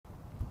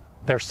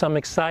There's some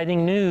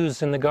exciting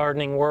news in the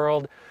gardening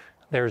world.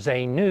 There's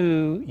a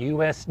new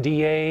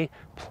USDA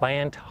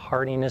plant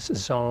hardiness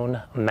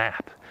zone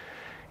map.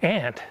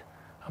 And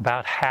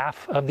about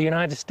half of the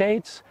United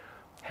States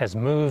has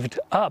moved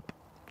up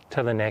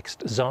to the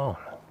next zone.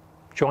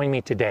 Join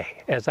me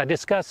today as I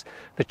discuss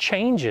the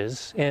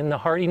changes in the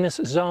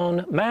hardiness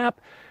zone map,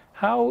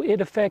 how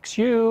it affects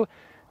you,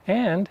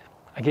 and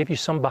I give you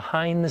some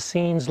behind the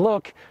scenes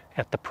look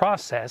at the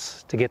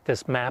process to get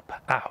this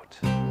map out.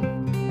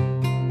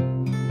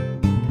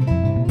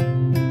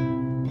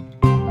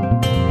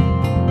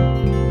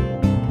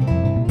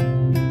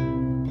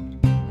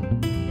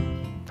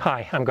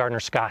 Hi, I'm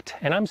Gardener Scott,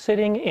 and I'm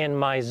sitting in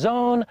my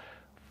Zone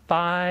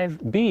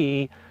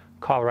 5B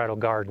Colorado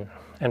garden.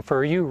 And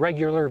for you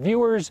regular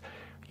viewers,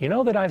 you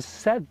know that I've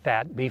said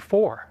that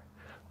before.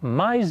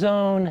 My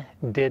zone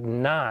did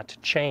not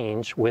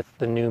change with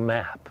the new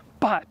map,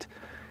 but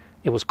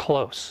it was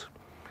close.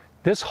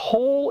 This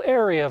whole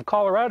area of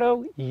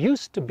Colorado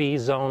used to be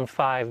Zone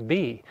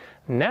 5B.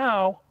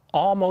 Now,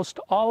 almost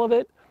all of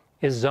it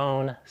is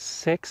Zone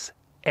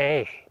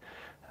 6A.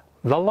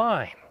 The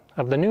line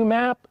of the new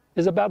map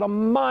is about 1.5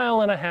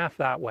 miles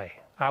that way.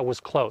 I was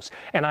close.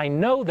 And I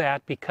know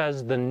that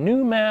because the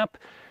new map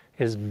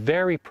is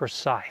very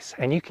precise.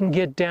 And you can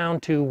get down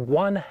to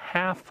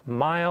 1/2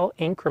 mile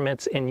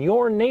increments in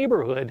your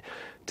neighborhood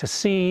to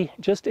see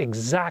just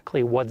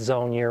exactly what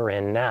zone you're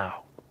in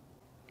now.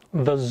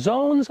 The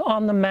zones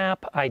on the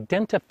map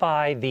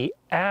identify the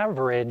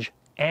average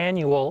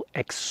annual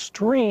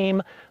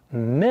extreme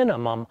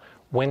minimum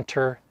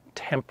winter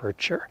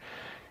temperature.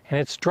 And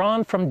it's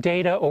drawn from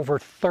data over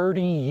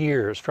 30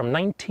 years, from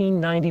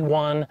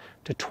 1991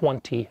 to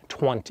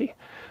 2020.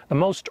 The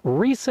most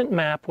recent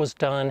map was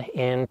done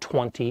in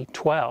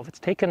 2012. It's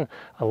taken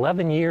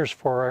 11 years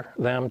for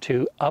them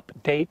to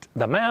update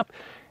the map,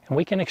 and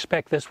we can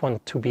expect this one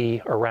to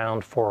be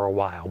around for a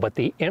while. But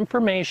the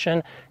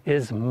information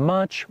is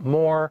much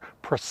more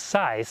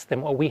precise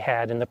than what we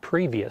had in the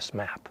previous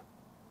map.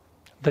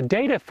 The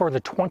data for the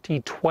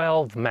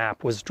 2012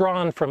 map was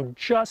drawn from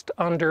just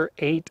under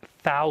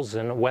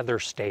 8,000 weather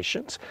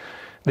stations.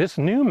 This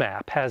new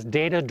map has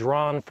data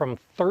drawn from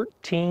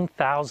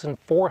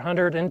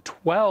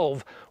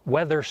 13,412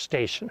 weather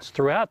stations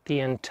throughout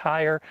the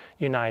entire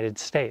United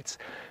States.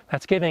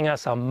 That's giving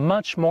us a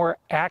much more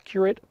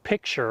accurate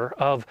picture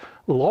of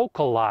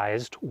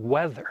localized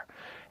weather.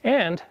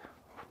 And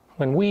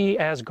when we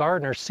as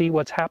gardeners see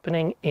what's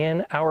happening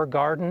in our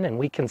garden and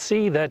we can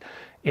see that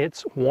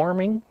it's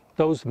warming,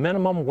 those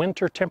minimum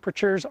winter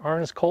temperatures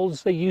aren't as cold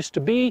as they used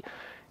to be,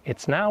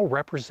 it's now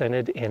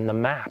represented in the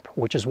map,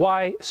 which is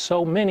why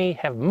so many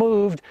have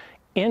moved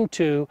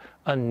into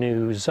a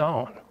new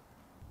zone.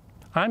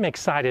 I'm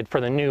excited for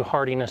the new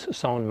hardiness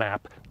zone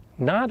map,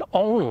 not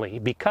only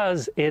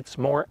because it's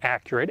more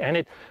accurate and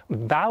it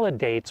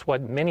validates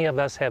what many of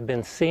us have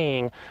been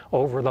seeing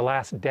over the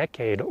last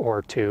decade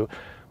or two,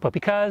 but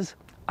because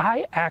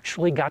I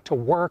actually got to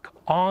work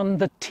on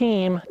the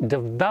team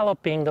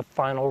developing the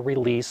final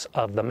release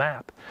of the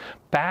map.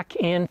 Back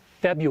in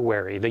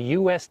February, the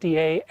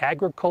USDA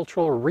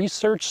Agricultural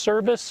Research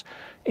Service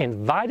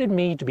invited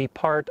me to be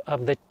part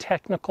of the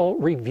technical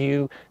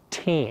review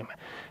team.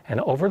 And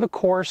over the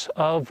course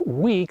of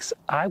weeks,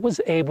 I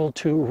was able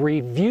to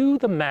review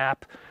the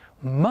map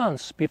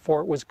months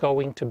before it was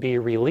going to be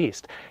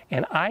released.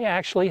 And I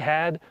actually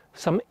had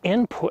some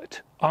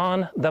input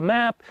on the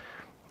map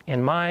in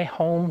my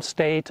home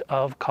state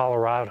of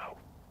Colorado.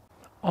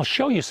 I'll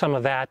show you some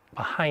of that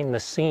behind the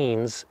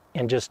scenes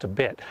in just a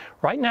bit.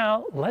 Right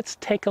now, let's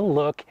take a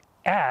look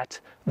at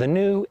the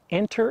new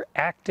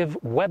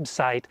interactive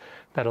website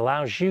that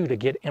allows you to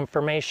get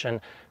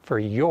information for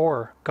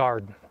your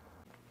garden.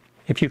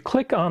 If you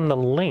click on the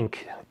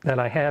link that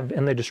I have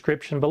in the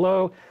description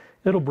below,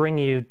 it'll bring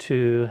you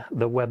to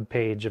the web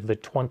page of the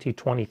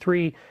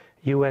 2023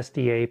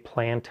 USDA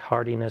Plant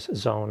Hardiness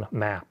Zone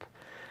map.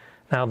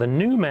 Now, the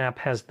new map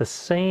has the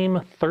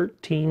same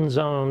 13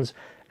 zones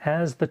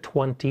as the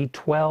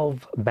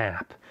 2012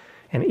 map,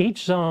 and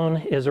each zone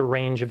is a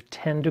range of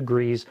 10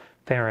 degrees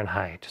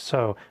Fahrenheit.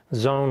 So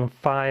zone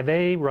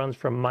 5A runs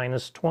from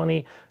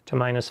 -20 to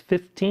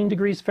 -15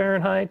 degrees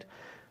Fahrenheit.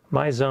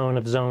 My zone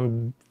of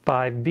zone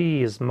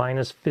 5B is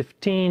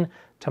 -15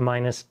 to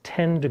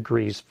 -10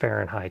 degrees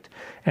Fahrenheit.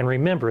 And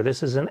remember,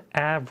 this is an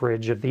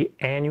average of the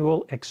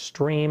annual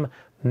extreme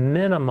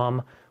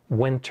minimum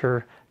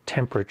winter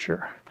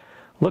temperature.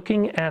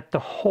 Looking at the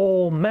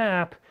whole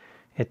map,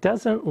 it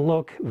doesn't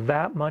look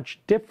that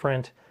much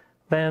different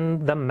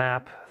than the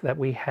map that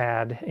we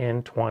had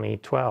in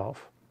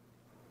 2012.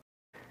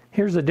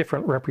 Here's a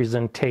different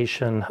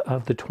representation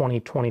of the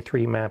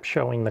 2023 map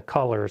showing the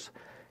colors.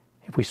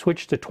 If we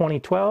switch to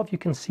 2012, you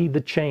can see the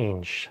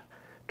change.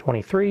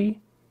 23,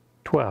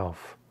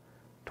 12,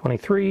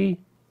 23,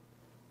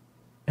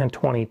 and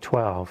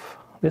 2012.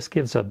 This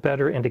gives a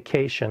better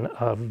indication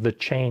of the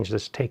change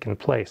that's taken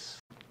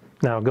place.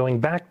 Now, going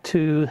back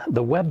to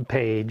the web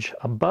page,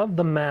 above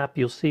the map,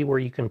 you'll see where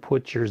you can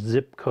put your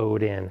zip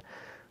code in.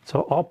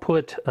 So I'll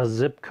put a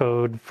zip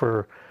code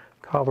for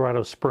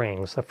Colorado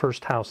Springs, the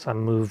first house I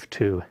moved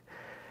to.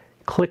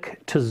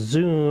 Click to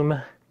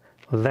zoom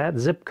that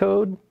zip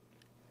code,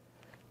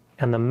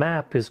 and the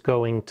map is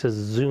going to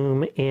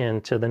zoom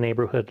in to the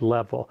neighborhood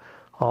level.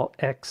 I'll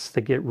X to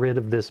get rid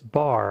of this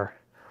bar.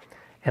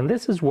 And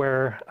this is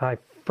where I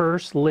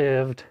first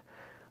lived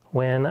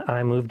when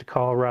I moved to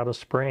Colorado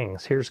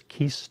Springs. Here's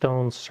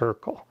Keystone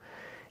Circle.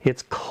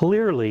 It's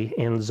clearly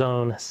in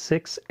zone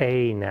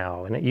 6A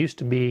now, and it used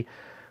to be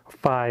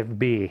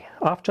 5B.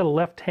 Off to the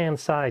left-hand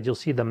side, you'll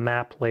see the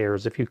map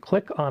layers. If you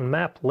click on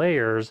map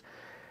layers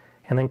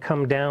and then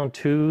come down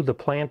to the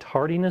plant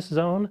hardiness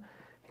zone,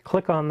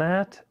 click on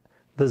that,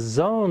 the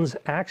zones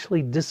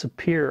actually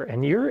disappear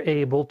and you're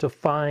able to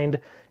find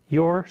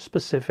your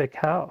specific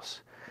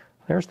house.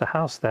 There's the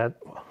house that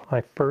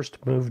I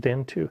first moved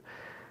into.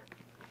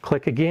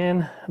 Click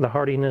again, the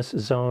hardiness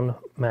zone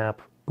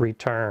map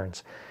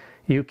returns.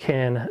 You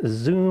can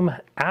zoom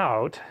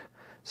out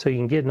so you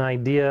can get an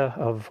idea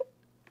of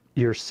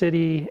your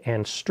city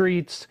and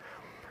streets,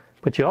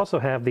 but you also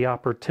have the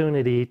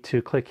opportunity to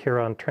click here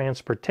on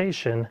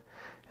transportation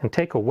and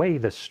take away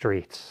the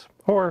streets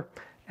or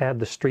add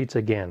the streets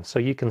again. So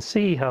you can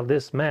see how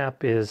this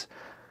map is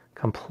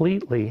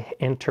completely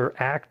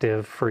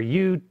interactive for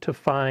you to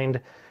find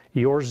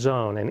your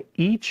zone, and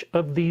each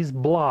of these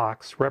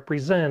blocks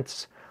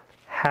represents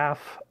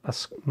half a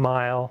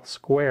mile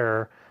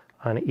square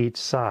on each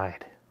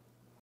side.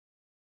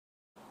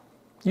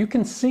 You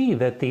can see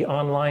that the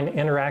online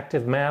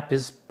interactive map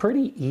is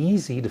pretty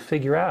easy to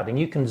figure out, and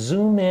you can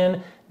zoom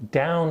in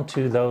down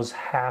to those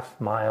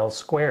half-mile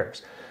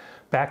squares.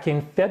 Back in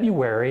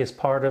February, as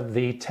part of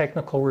the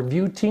technical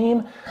review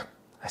team,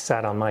 I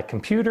sat on my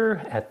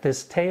computer at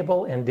this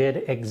table and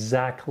did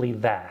exactly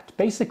that.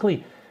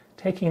 Basically,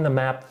 taking the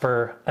map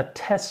for a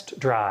test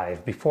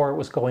drive before it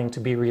was going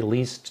to be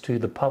released to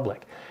the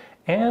public.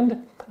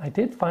 And I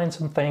did find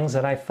some things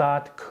that I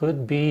thought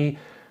could be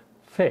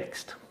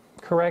fixed,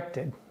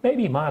 corrected,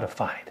 maybe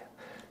modified.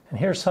 And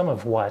here's some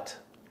of what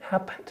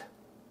happened.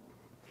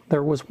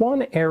 There was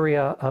one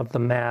area of the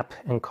map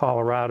in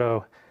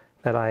Colorado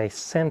that I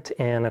sent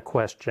in a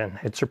question.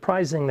 It's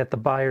surprising that the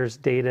Byers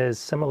data is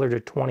similar to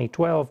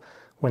 2012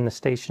 when the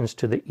stations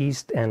to the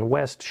east and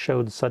west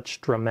showed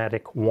such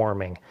dramatic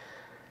warming.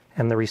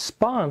 And the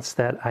response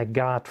that I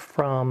got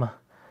from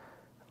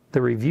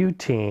the review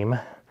team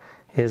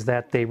is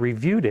that they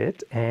reviewed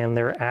it and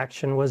their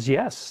action was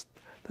yes,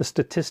 the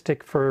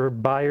statistic for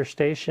Byers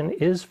Station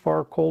is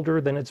far colder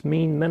than its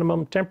mean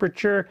minimum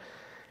temperature,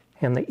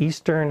 and the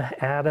Eastern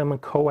Adam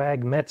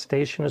Coag Met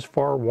Station is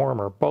far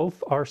warmer.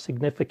 Both are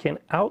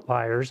significant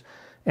outliers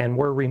and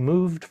were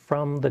removed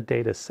from the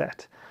data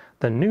set.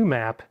 The new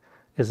map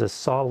is a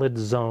solid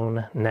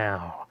zone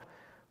now.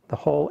 The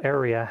whole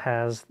area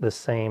has the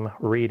same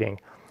reading.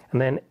 And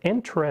then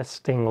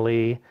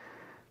interestingly,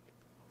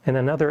 in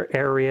another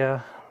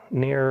area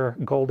near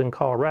Golden,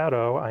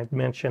 Colorado, I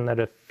mentioned that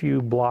a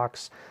few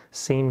blocks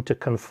seem to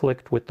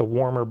conflict with the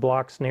warmer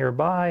blocks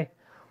nearby,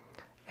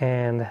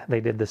 and they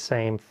did the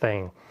same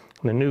thing.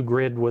 The new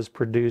grid was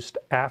produced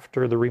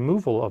after the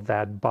removal of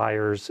that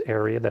Byers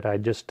area that I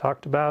just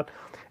talked about,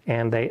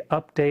 and they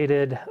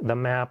updated the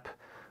map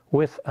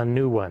with a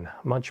new one,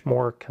 much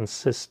more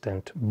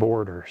consistent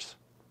borders.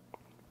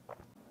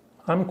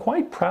 I'm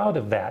quite proud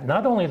of that.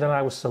 Not only that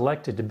I was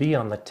selected to be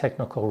on the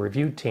technical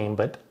review team,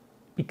 but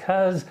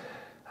because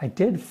I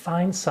did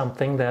find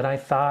something that I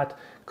thought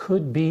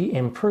could be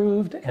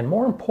improved, and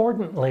more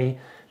importantly,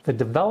 the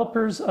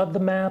developers of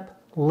the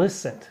map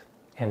listened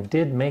and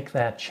did make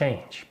that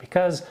change,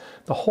 because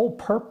the whole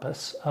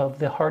purpose of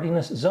the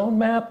hardiness zone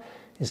map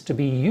is to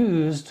be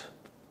used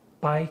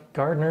by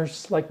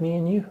gardeners like me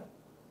and you.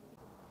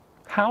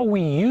 How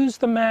we use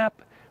the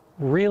map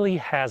really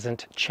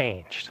hasn't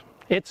changed.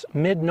 It's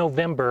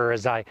mid-November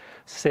as I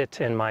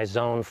sit in my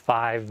zone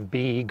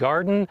 5B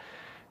garden,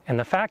 and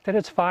the fact that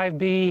it's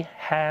 5B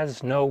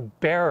has no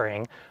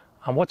bearing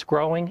on what's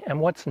growing and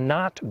what's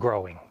not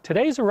growing.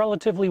 Today's a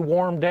relatively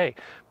warm day,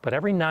 but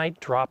every night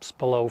drops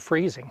below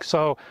freezing.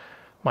 So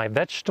my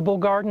vegetable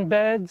garden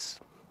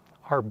beds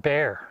are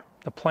bare.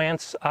 The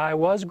plants I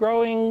was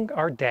growing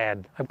are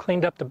dead. I've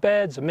cleaned up the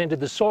beds, amended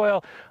the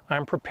soil.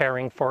 I'm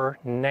preparing for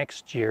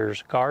next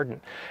year's garden.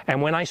 And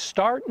when I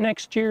start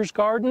next year's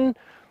garden,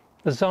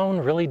 the zone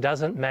really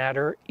doesn't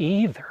matter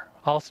either.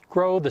 I'll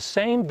grow the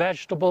same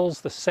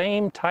vegetables, the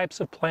same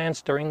types of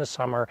plants during the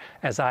summer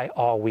as I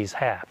always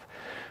have.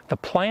 The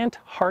plant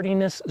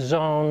hardiness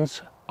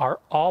zones are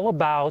all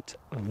about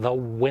the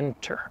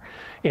winter.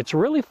 It's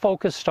really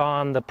focused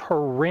on the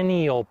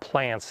perennial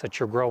plants that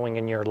you're growing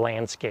in your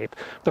landscape,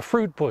 the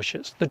fruit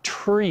bushes, the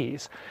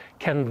trees.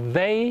 Can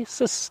they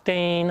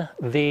sustain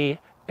the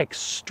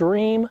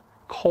extreme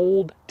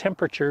cold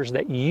temperatures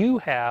that you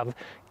have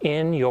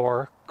in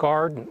your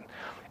garden?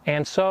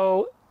 And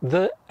so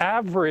the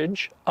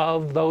average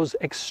of those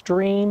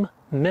extreme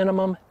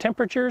minimum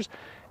temperatures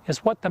is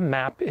what the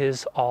map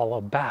is all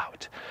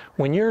about.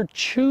 When you're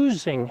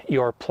choosing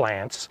your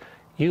plants,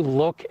 you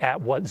look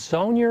at what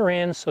zone you're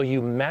in so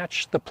you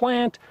match the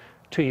plant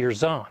to your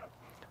zone.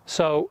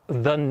 So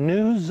the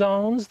new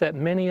zones that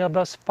many of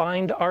us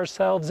find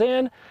ourselves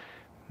in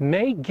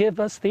may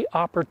give us the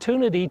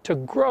opportunity to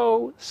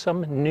grow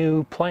some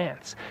new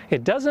plants.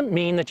 It doesn't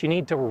mean that you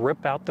need to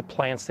rip out the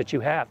plants that you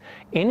have.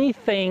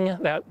 Anything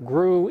that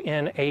grew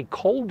in a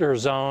colder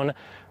zone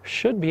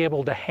should be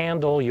able to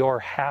handle your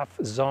half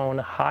zone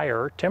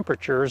higher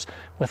temperatures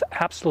with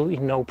absolutely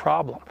no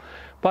problem.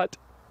 But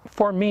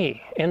for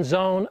me, in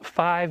zone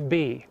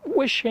 5B,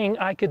 wishing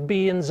I could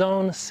be in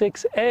zone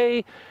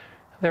 6A,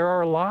 there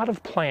are a lot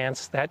of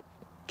plants that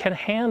can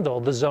handle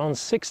the zone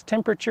 6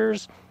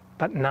 temperatures,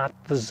 but not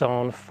the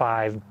zone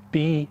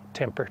 5B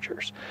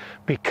temperatures.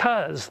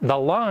 Because the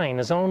line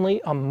is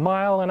only 1.5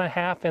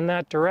 miles in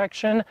that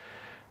direction,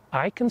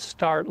 I can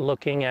start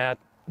looking at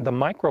the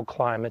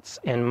microclimates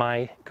in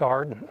my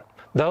garden.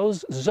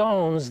 Those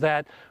zones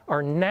that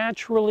are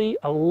naturally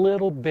a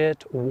little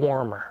bit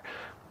warmer.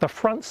 The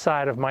front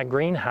side of my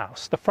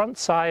greenhouse, the front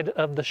side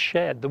of the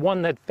shed, the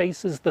one that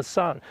faces the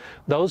sun.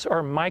 Those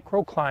are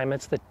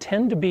microclimates that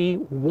tend to be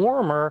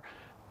warmer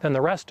than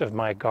the rest of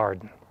my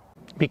garden.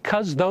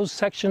 Because those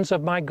sections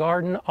of my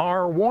garden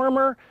are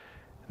warmer,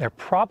 they're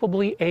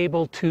probably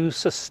able to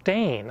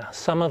sustain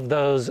some of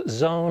those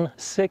zone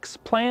 6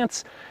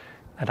 plants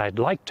that I'd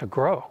like to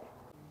grow.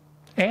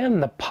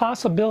 And the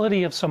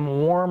possibility of some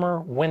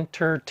warmer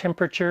winter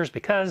temperatures,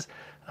 because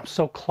I'm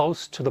so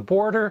close to the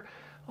border,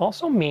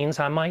 also means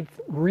I might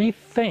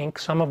rethink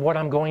some of what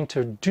I'm going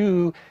to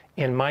do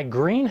in my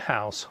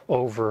greenhouse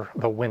over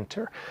the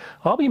winter.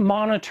 I'll be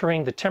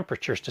monitoring the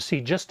temperatures to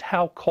see just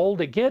how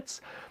cold it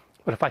gets,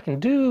 but if I can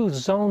do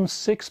zone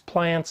 6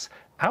 plants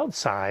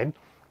outside,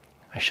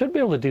 I should be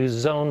able to do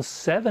zone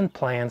 7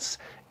 plants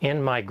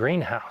in my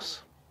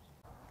greenhouse.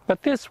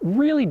 But this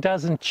really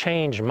doesn't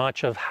change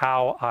much of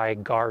how I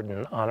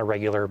garden on a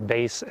regular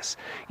basis.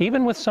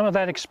 Even with some of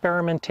that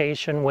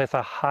experimentation with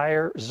a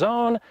higher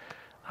zone,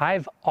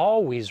 I've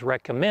always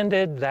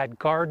recommended that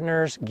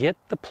gardeners get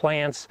the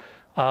plants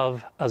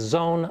of a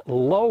zone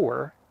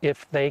lower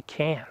if they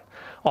can.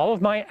 All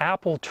of my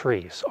apple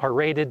trees are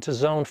rated to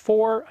zone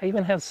 4. I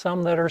even have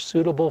some that are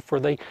suitable for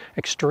the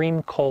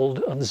extreme cold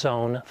of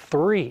zone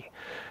 3.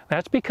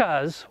 That's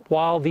because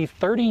while the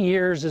 30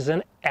 years is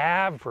an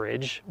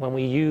average when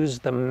we use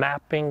the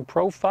mapping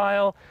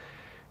profile,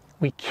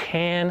 we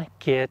can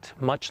get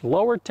much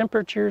lower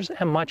temperatures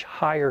and much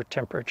higher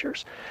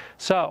temperatures.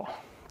 So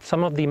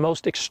some of the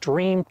most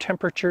extreme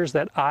temperatures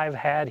that I've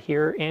had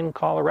here in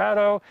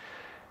Colorado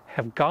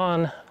have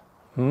gone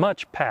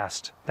much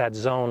past that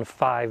zone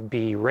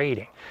 5B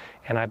rating.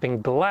 And I've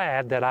been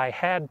glad that I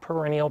had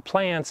perennial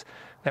plants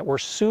that were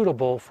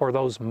suitable for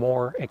those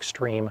more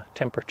extreme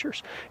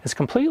temperatures. It's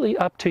completely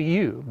up to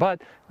you,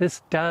 but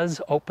this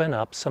does open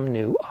up some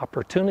new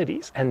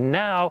opportunities. And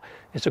now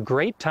is a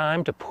great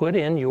time to put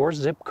in your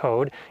zip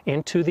code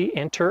into the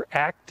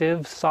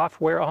interactive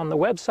software on the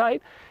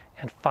website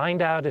and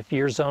find out if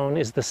your zone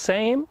is the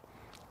same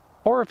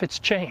or if it's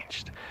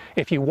changed.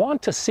 If you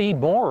want to see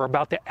more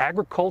about the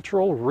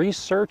Agricultural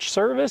Research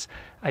Service,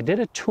 I did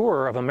a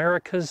tour of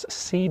America's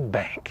seed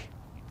bank,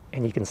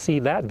 and you can see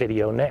that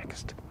video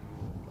next.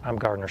 I'm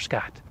Gardener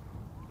Scott.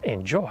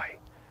 Enjoy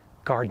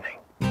gardening.